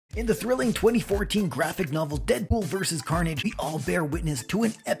In the thrilling 2014 graphic novel Deadpool vs. Carnage, we all bear witness to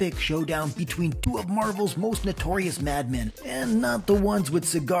an epic showdown between two of Marvel's most notorious madmen, and not the ones with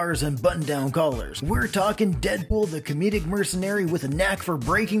cigars and button-down collars. We're talking Deadpool, the comedic mercenary with a knack for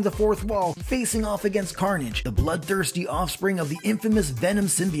breaking the fourth wall, facing off against Carnage, the bloodthirsty offspring of the infamous Venom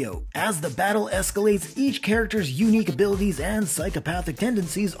symbiote. As the battle escalates, each character's unique abilities and psychopathic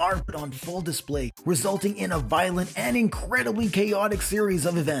tendencies are put on full display, resulting in a violent and incredibly chaotic series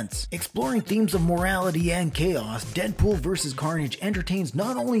of events. Exploring themes of morality and chaos, Deadpool vs. Carnage entertains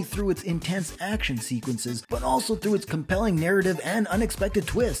not only through its intense action sequences, but also through its compelling narrative and unexpected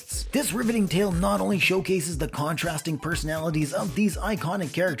twists. This riveting tale not only showcases the contrasting personalities of these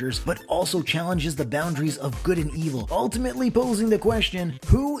iconic characters, but also challenges the boundaries of good and evil, ultimately posing the question,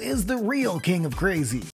 who is the real king of crazy?